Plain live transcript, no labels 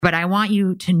But I want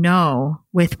you to know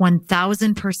with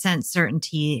 1000%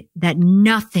 certainty that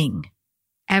nothing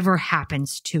ever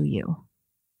happens to you.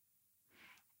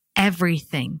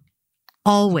 Everything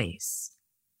always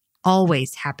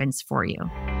happens for you.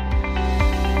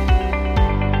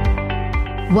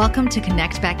 Welcome to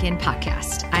Connect Back In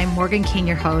podcast. I'm Morgan King,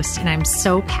 your host, and I'm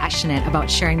so passionate about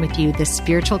sharing with you the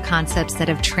spiritual concepts that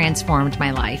have transformed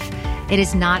my life. It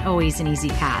is not always an easy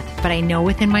path, but I know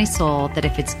within my soul that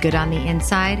if it's good on the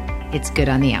inside, it's good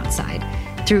on the outside.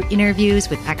 Through interviews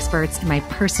with experts and my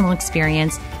personal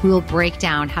experience, we will break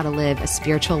down how to live a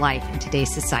spiritual life in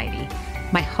today's society.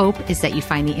 My hope is that you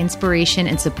find the inspiration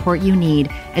and support you need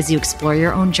as you explore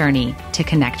your own journey to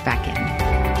connect back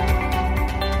in.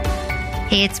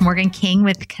 Hey, it's Morgan King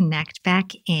with Connect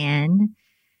Back In.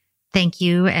 Thank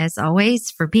you, as always,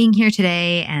 for being here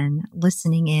today and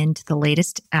listening in to the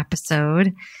latest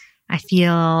episode. I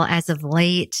feel as of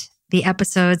late, the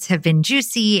episodes have been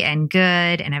juicy and good,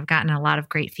 and I've gotten a lot of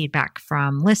great feedback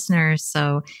from listeners.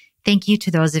 So thank you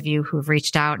to those of you who have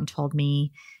reached out and told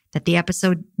me that the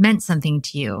episode meant something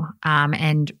to you,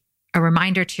 and a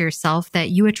reminder to yourself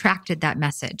that you attracted that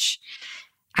message.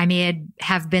 I may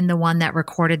have been the one that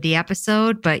recorded the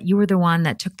episode, but you were the one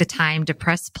that took the time to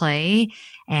press play,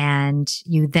 and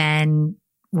you then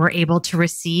were able to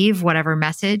receive whatever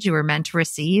message you were meant to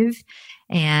receive.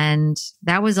 And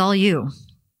that was all you.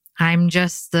 I'm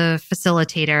just the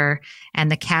facilitator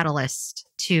and the catalyst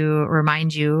to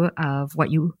remind you of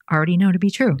what you already know to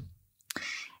be true.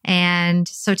 And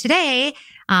so today,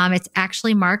 it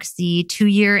actually marks the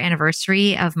 2-year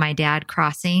anniversary of my dad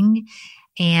crossing.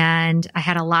 And I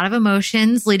had a lot of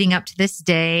emotions leading up to this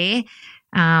day,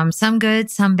 some good,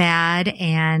 some bad.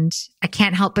 And I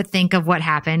can't help but think of what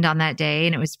happened on that day.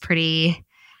 And it was pretty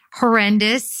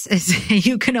horrendous, as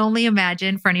you can only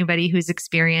imagine, for anybody who's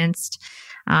experienced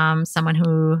someone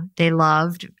who they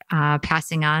loved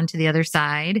passing on to the other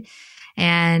side.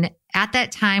 And at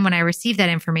that time, when I received that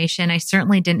information, I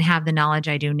certainly didn't have the knowledge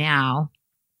I do now.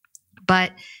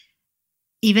 But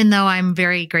even though I'm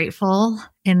very grateful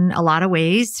in a lot of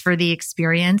ways for the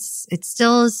experience, it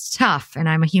still is tough. And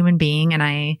I'm a human being, and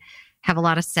I have a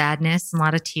lot of sadness and a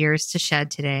lot of tears to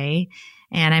shed today.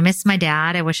 And I miss my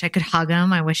dad. I wish I could hug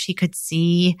him. I wish he could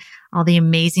see all the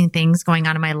amazing things going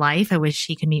on in my life. I wish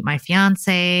he could meet my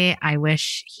fiance. I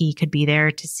wish he could be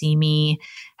there to see me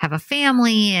have a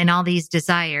family and all these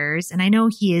desires. And I know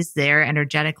he is there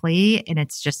energetically, and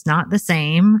it's just not the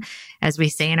same as we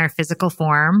say in our physical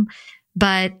form.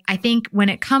 But I think when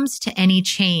it comes to any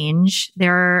change,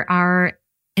 there are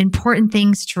important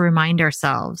things to remind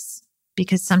ourselves,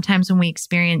 because sometimes when we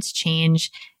experience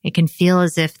change, it can feel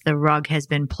as if the rug has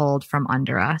been pulled from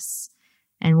under us.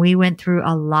 And we went through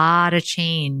a lot of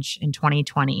change in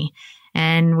 2020,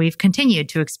 and we've continued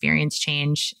to experience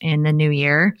change in the new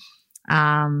year.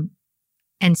 And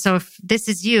so if this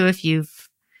is you, if you've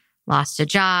lost a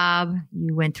job,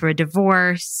 you went through a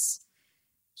divorce,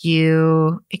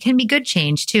 it can be good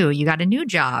change too. You got a new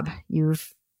job.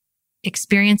 You've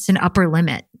experienced an upper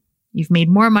limit. You've made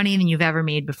more money than you've ever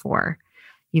made before.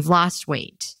 You've lost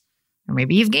weight, or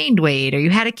maybe you've gained weight, or you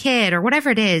had a kid, or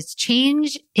whatever it is.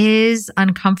 Change is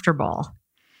uncomfortable.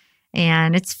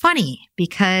 And it's funny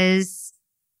because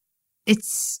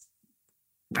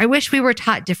I wish we were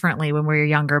taught differently when we were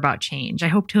younger about change. I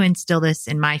hope to instill this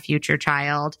in my future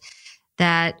child,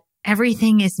 that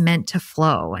everything is meant to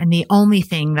flow, and the only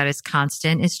thing that is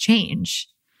constant is change.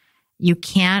 You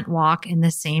can't walk in the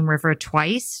same river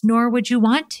twice, nor would you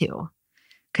want to,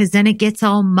 because then it gets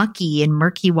all mucky and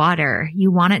murky water. You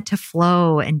want it to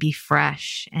flow and be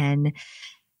fresh, and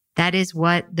that is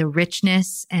what the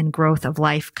richness and growth of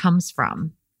life comes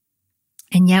from.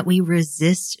 And yet we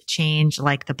resist change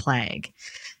like the plague.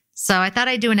 So I thought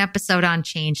I'd do an episode on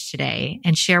change today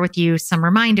and share with you some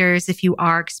reminders if you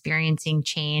are experiencing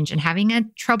change and having a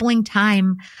troubling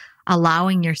time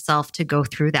allowing yourself to go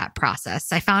through that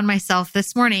process. I found myself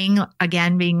this morning,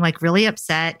 again, being really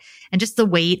upset, and just the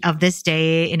weight of this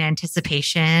day in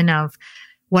anticipation of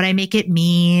what I make it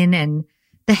mean, and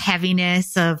the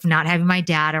heaviness of not having my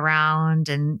dad around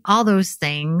and all those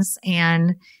things.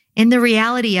 And in the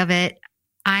reality of it,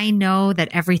 I know that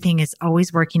everything is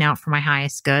always working out for my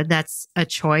highest good. That's a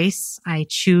choice. I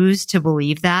choose to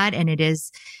believe that, and it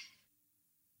is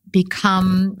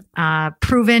become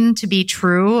proven to be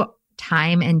true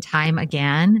time and time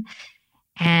again.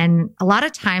 And a lot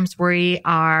of times we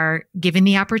are given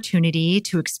the opportunity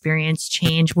to experience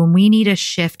change when we need a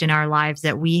shift in our lives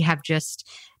that we have just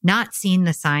not seen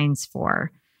the signs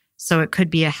for. So it could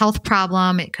be a health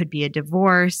problem. It could be a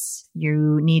divorce.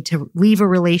 You need to leave a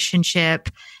relationship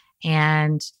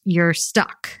and you're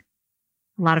stuck.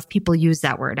 A lot of people use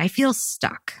that word. I feel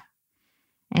stuck.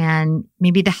 And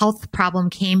maybe the health problem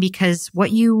came because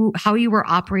how you were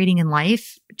operating in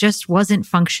life just wasn't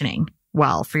functioning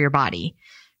well for your body,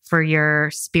 for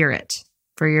your spirit,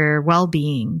 for your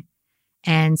well-being.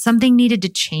 And something needed to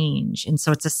change. And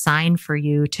so it's a sign for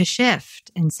you to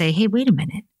shift and say, hey, wait a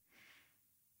minute.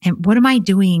 And what am I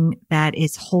doing that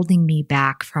is holding me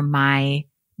back from my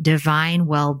divine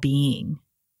well-being,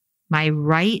 my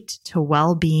right to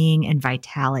well-being and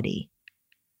vitality?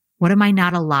 What am I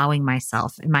not allowing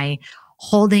myself? Am I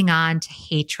holding on to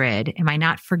hatred? Am I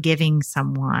not forgiving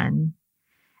someone?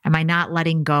 Am I not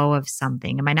letting go of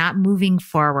something? Am I not moving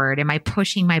forward? Am I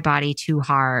pushing my body too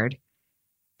hard?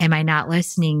 Am I not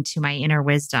listening to my inner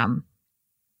wisdom?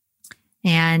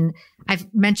 And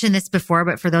I've mentioned this before,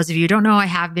 but for those of you who don't know, I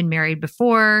have been married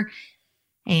before.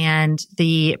 And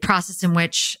the process in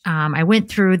which I went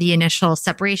through the initial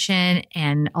separation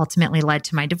and ultimately led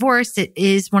to my divorce, it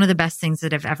is one of the best things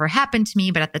that have ever happened to me.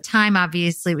 But at the time,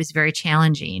 obviously, it was very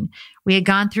challenging. We had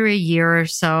gone through a year or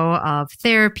so of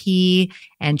therapy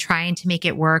and trying to make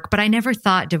it work, but I never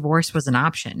thought divorce was an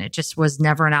option. It just was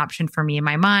never an option for me in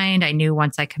my mind. I knew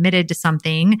once I committed to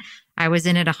something, I was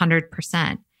in it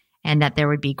 100%. And that there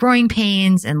would be growing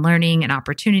pains and learning and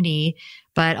opportunity.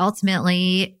 But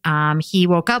ultimately, he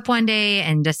woke up one day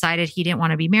and decided he didn't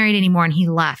want to be married anymore, and he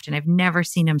left. And I've never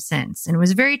seen him since. And it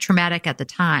was very traumatic at the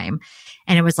time.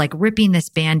 And it was like ripping this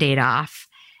Band-Aid off.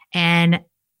 And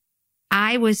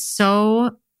I was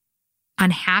so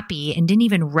unhappy and didn't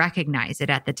even recognize it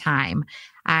at the time.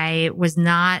 I was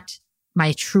not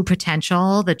my true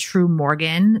potential, the true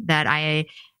Morgan that I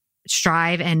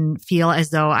strive and feel as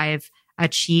though I've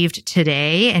achieved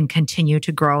today and continue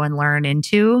to grow and learn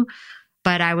into.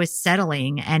 But I was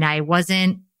settling and I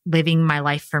wasn't living my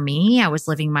life for me. I was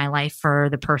living my life for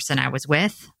the person I was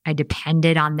with. I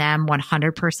depended on them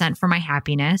 100% for my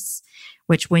happiness,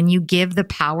 which when you give the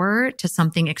power to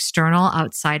something external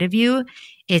outside of you,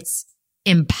 it's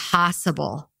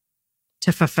impossible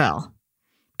to fulfill.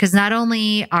 Because not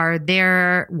only are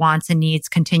their wants and needs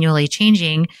continually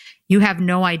changing, you have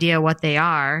no idea what they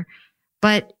are,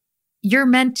 but you're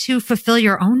meant to fulfill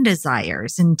your own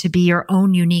desires and to be your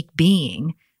own unique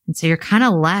being. And so you're kind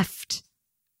of left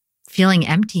feeling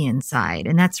empty inside.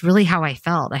 And that's really how I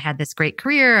felt. I had this great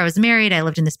career. I was married. I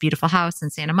lived in this beautiful house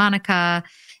in Santa Monica.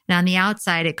 And on the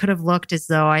outside, it could have looked as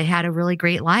though I had a really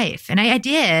great life. And I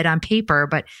did on paper,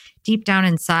 but deep down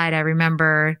inside, I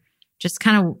remember just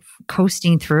kind of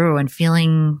coasting through and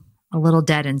feeling a little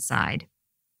dead inside.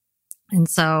 And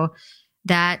so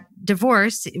that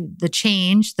divorce, the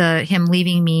change, him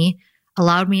leaving me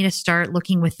allowed me to start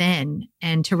looking within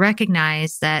and to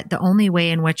recognize that the only way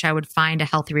in which I would find a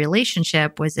healthy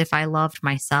relationship was if I loved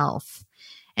myself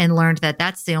and learned that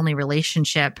that's the only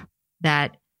relationship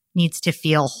that needs to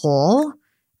feel whole,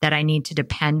 that I need to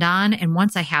depend on. And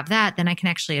once I have that, then I can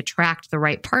actually attract the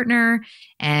right partner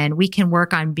and we can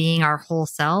work on being our whole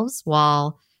selves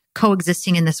while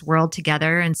coexisting in this world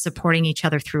together and supporting each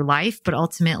other through life. But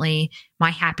ultimately, my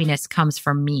happiness comes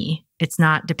from me. It's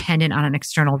not dependent on an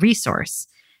external resource.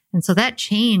 And so that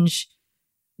change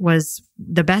was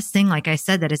the best thing, like I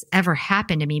said, that has ever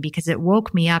happened to me because it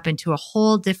woke me up into a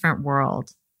whole different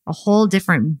world, a whole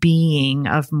different being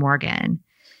of Morgan.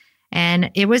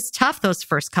 And it was tough those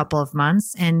first couple of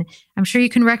months. And I'm sure you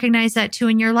can recognize that too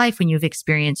in your life when you've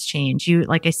experienced change.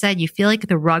 Like I said, you feel like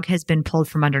the rug has been pulled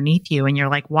from underneath you and you're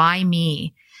like, why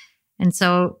me? And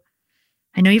so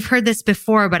I know you've heard this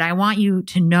before, but I want you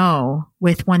to know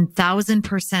with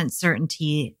 1000%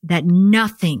 certainty that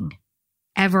nothing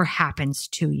ever happens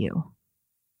to you.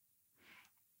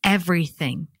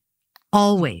 Everything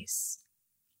always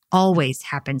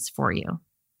happens for you.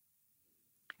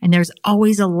 And there's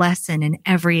always a lesson in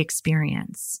every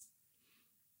experience.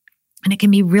 And it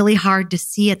can be really hard to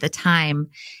see at the time.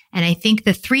 And I think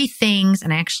the three things,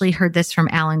 and I actually heard this from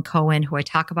Alan Cohen, who I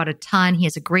talk about a ton. He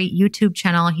has a great YouTube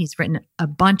channel. He's written a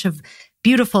bunch of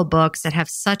beautiful books that have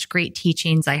such great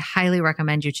teachings. I highly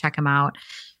recommend you check them out.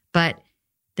 But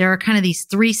there are kind of these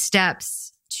 3 steps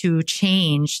to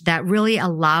change that really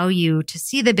allow you to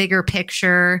see the bigger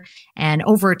picture. And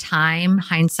over time,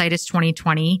 hindsight is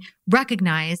 2020,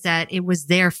 recognize that it was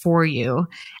there for you.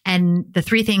 And the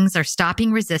 3 things are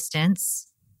stopping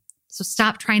resistance. So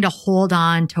stop trying to hold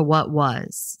on to what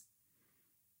was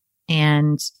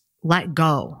and let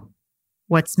go.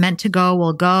 What's meant to go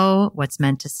will go. What's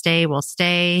meant to stay will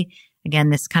stay. Again,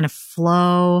 this kind of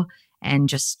flow and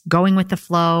just going with the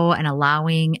flow and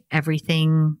allowing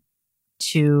everything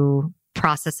to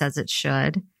process as it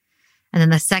should. And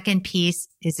then the second piece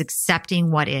is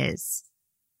accepting what is.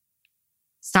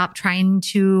 Stop trying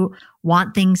to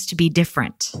want things to be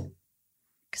different,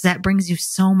 because that brings you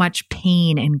so much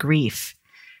pain and grief,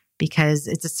 because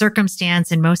it's a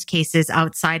circumstance in most cases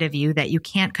outside of you that you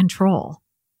can't control.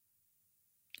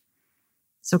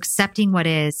 So accepting what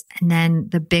is, and then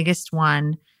the biggest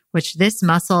one, which this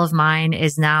muscle of mine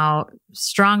is now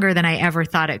stronger than I ever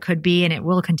thought it could be, and it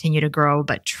will continue to grow,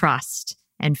 but trust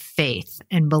and faith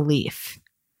and belief.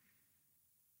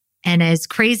 And as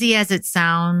crazy as it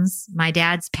sounds, my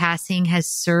dad's passing has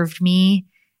served me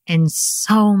in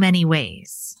so many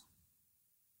ways.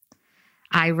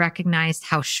 I recognized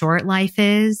how short life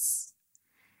is.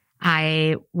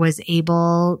 I was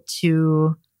able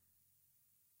to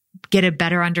get a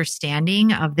better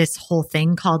understanding of this whole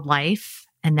thing called life,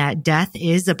 and that death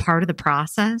is a part of the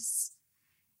process.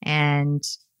 And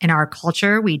in our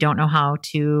culture, we don't know how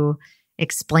to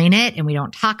explain it, and we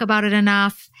don't talk about it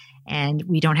enough, and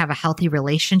we don't have a healthy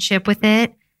relationship with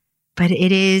it. But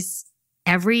it is,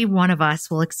 every one of us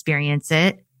will experience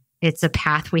it. It's a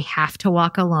path we have to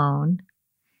walk alone.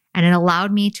 And it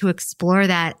allowed me to explore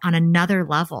that on another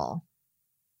level.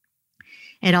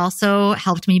 It also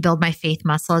helped me build my faith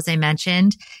muscle, as I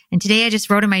mentioned. And today I just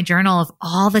wrote in my journal of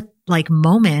all the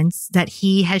moments that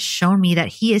he has shown me that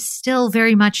he is still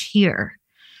very much here.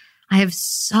 I have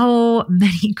so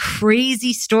many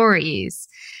crazy stories,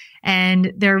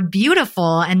 and they're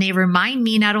beautiful. And they remind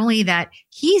me not only that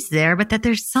he's there, but that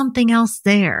there's something else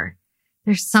there.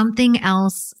 There's something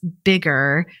else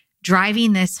bigger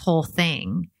driving this whole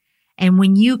thing. And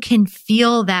when you can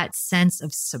feel that sense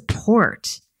of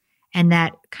support and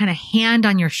that kind of hand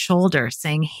on your shoulder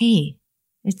saying, hey,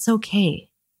 it's okay.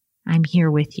 I'm here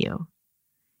with you.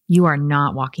 You are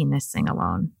not walking this thing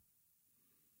alone.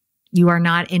 You are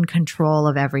not in control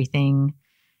of everything.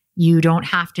 You don't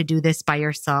have to do this by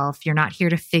yourself. You're not here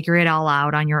to figure it all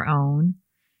out on your own.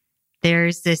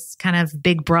 There's this kind of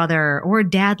big brother or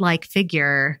dad-like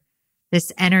figure,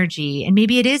 this energy. And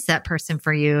maybe it is that person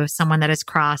for you, someone that has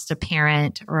crossed, a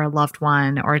parent or a loved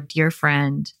one or a dear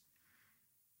friend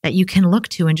that you can look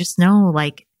to and just know,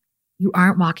 you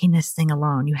aren't walking this thing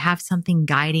alone. You have something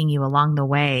guiding you along the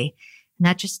way. And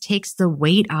that just takes the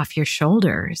weight off your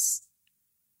shoulders.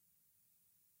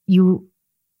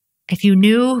 If you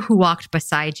knew who walked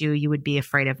beside you, you would be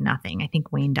afraid of nothing. I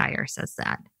think Wayne Dyer says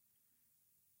that.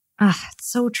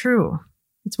 It's so true.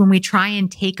 It's when we try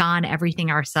and take on everything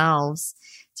ourselves,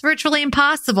 it's virtually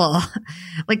impossible.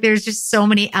 There's just so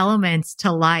many elements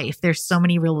to life. There's so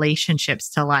many relationships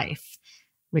to life,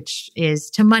 which is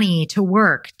to money, to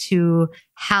work, to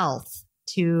health,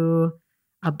 to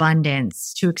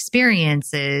abundance, to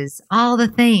experiences, all the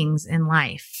things in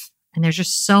life. And there's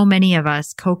just so many of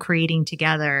us co-creating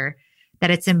together that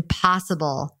it's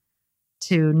impossible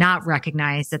to not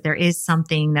recognize that there is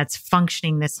something that's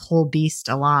functioning this whole beast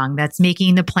along, that's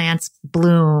making the plants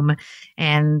bloom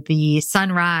and the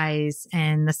sunrise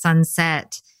and the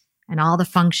sunset and all the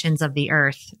functions of the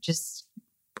earth just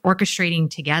orchestrating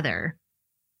together.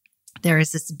 There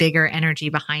is this bigger energy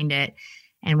behind it.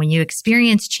 And when you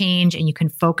experience change and you can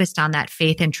focus on that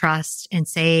faith and trust and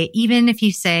say, even if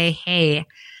you say, hey,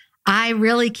 I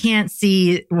really can't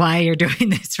see why you're doing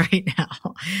this right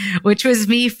now, which was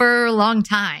me for a long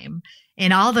time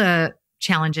in all the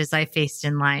challenges I faced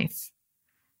in life.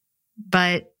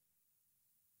 But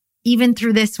even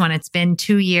through this one, it's been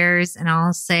 2 years, and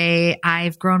I'll say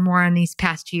I've grown more in these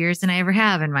past 2 years than I ever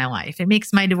have in my life. It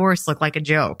makes my divorce look like a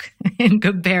joke in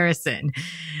comparison.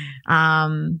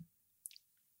 And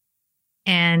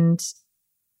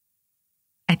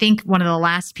I think one of the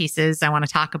last pieces I want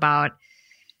to talk about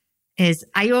is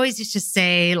I always used to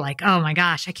say, oh my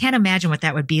gosh, I can't imagine what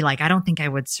that would be like. I don't think I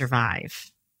would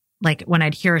survive. When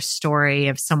I'd hear a story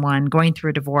of someone going through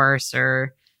a divorce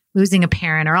or losing a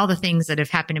parent or all the things that have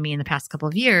happened to me in the past couple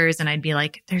of years, and I'd be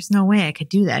like, there's no way I could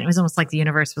do that. It was almost like the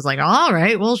universe was like, all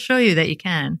right, we'll show you that you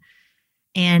can.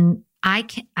 And I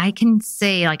can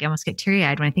say, I almost get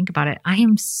teary-eyed when I think about it. I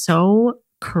am so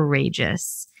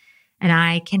courageous, and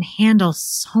I can handle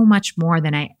so much more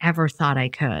than I ever thought I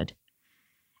could.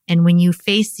 And when you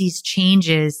face these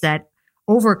changes that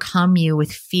overcome you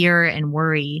with fear and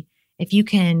worry, if you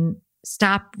can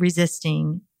stop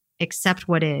resisting, accept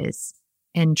what is,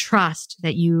 and trust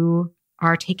that you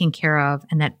are taken care of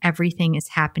and that everything is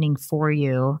happening for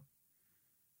you,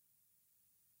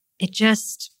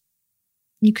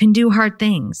 you can do hard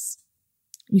things.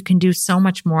 You can do so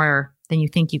much more than you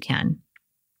think you can.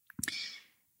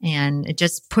 And it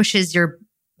just pushes your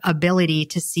ability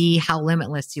to see how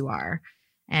limitless you are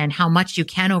and how much you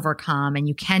can overcome and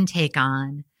you can take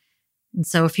on. And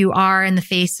so if you are in the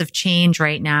face of change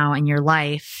right now in your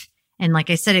life And like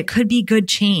I said, it could be good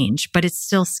change, but it's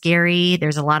still scary.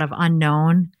 There's a lot of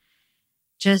unknown.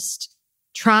 Just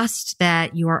trust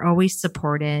that you are always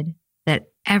supported, that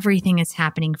everything is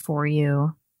happening for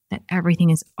you, that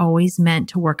everything is always meant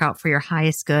to work out for your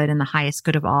highest good and the highest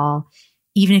good of all,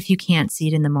 even if you can't see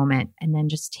it in the moment. And then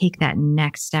just take that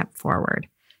next step forward.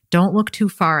 Don't look too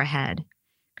far ahead,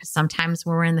 because sometimes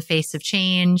when we're in the face of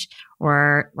change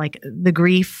or like the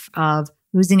grief of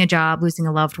losing a job, losing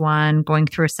a loved one, going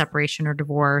through a separation or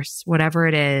divorce, whatever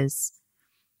it is,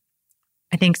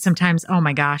 I think sometimes, oh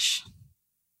my gosh,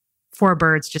 4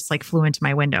 birds just like flew into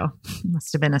my window.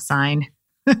 Must have been a sign.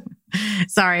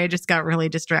 Sorry, I just got really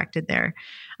distracted there.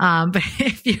 But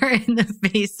if you're in the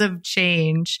face of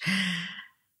change,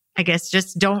 I guess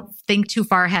just don't think too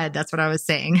far ahead. That's what I was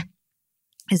saying,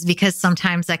 is because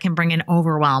sometimes that can bring an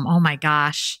overwhelm. Oh my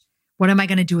gosh, what am I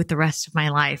going to do with the rest of my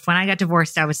life? When I got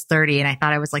divorced, I was 30 and I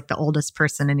thought I was like the oldest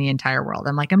person in the entire world.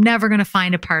 I'm like, I'm never going to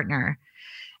find a partner.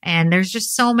 And there's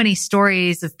just so many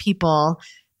stories of people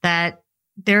that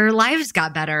their lives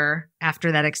got better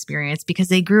after that experience because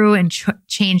they grew and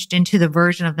changed into the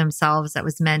version of themselves that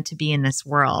was meant to be in this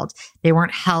world. They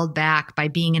weren't held back by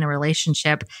being in a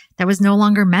relationship that was no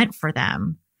longer meant for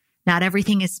them. Not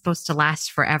everything is supposed to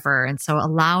last forever. And so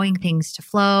allowing things to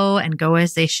flow and go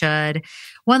as they should.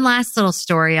 One last little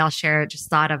story I'll share, just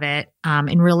thought of it,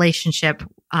 in relation to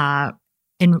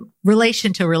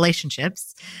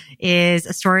relationships, is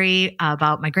a story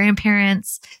about my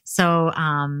grandparents. So,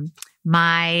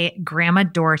 my grandma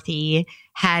Dorothy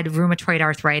had rheumatoid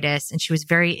arthritis and she was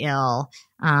very ill.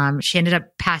 She ended up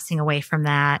passing away from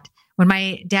that when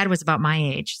my dad was about my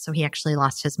age. So he actually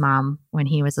lost his mom when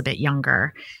he was a bit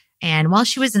younger. And while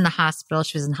she was in the hospital,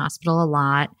 she was in the hospital a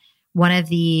lot. One of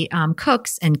the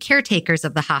cooks and caretakers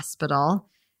of the hospital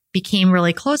became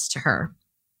really close to her.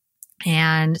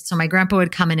 And so my grandpa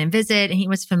would come in and visit, and he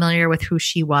was familiar with who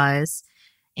she was.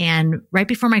 And right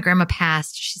before my grandma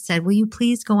passed, she said, will you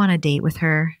please go on a date with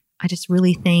her? I just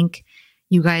really think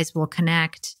you guys will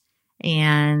connect.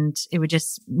 And it would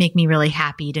just make me really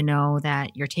happy to know that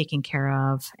you're taken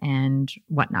care of and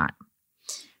whatnot.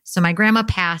 So my grandma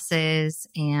passes,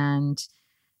 and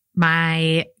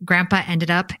my grandpa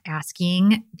ended up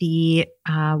asking the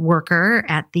worker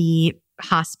at the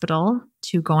hospital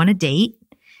to go on a date.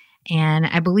 And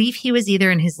I believe he was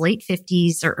either in his late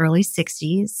 50s or early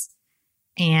 60s.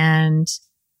 And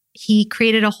he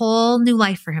created a whole new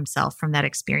life for himself from that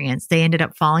experience. They ended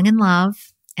up falling in love.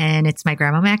 And it's my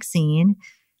grandma Maxine,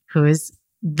 who is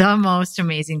the most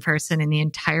amazing person in the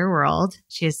entire world.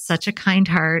 She has such a kind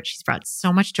heart. She's brought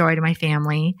so much joy to my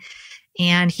family.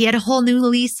 And he had a whole new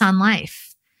lease on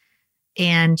life.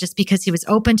 And just because he was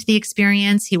open to the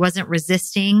experience, he wasn't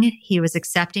resisting. He was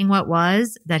accepting what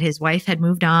was, that his wife had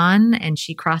moved on and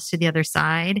she crossed to the other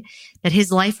side, that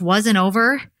his life wasn't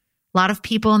over. A lot of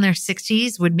people in their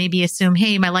 60s would maybe assume,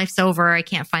 hey, my life's over. I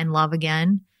can't find love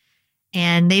again.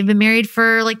 And they've been married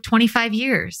for like 25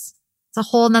 years. It's a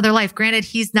whole nother life. Granted,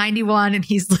 he's 91 and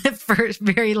he's lived for a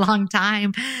very long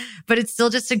time, but it's still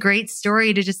just a great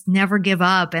story to just never give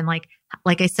up. And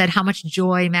like I said, how much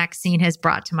joy Maxine has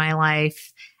brought to my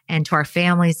life and to our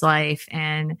family's life.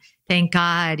 And thank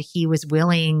God he was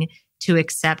willing to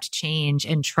accept change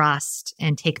and trust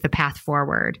and take the path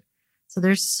forward. So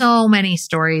there's so many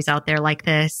stories out there like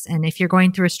this. And if you're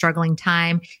going through a struggling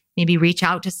time, maybe reach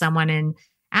out to someone and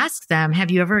ask them,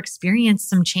 have you ever experienced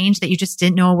some change that you just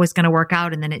didn't know was going to work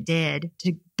out and then it did?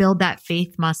 To build that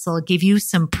faith muscle, give you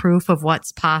some proof of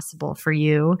what's possible for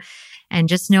you. And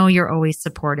just know you're always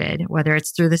supported, whether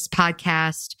it's through this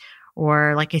podcast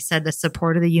or, like I said, the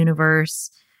support of the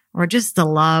universe or just the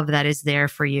love that is there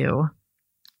for you.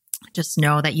 Just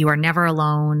know that you are never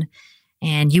alone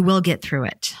and you will get through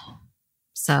it.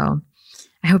 So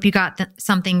I hope you got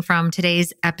something from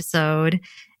today's episode.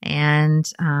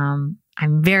 And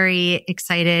I'm very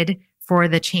excited for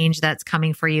the change that's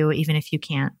coming for you, even if you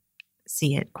can't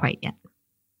see it quite yet.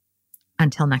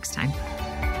 Until next time.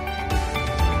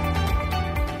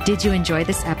 Did you enjoy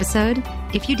this episode?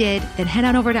 If you did, then head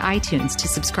on over to iTunes to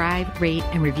subscribe, rate,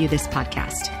 and review this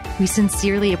podcast. We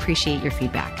sincerely appreciate your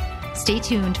feedback. Stay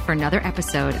tuned for another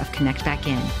episode of Connect Back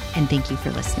In, and thank you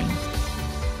for listening.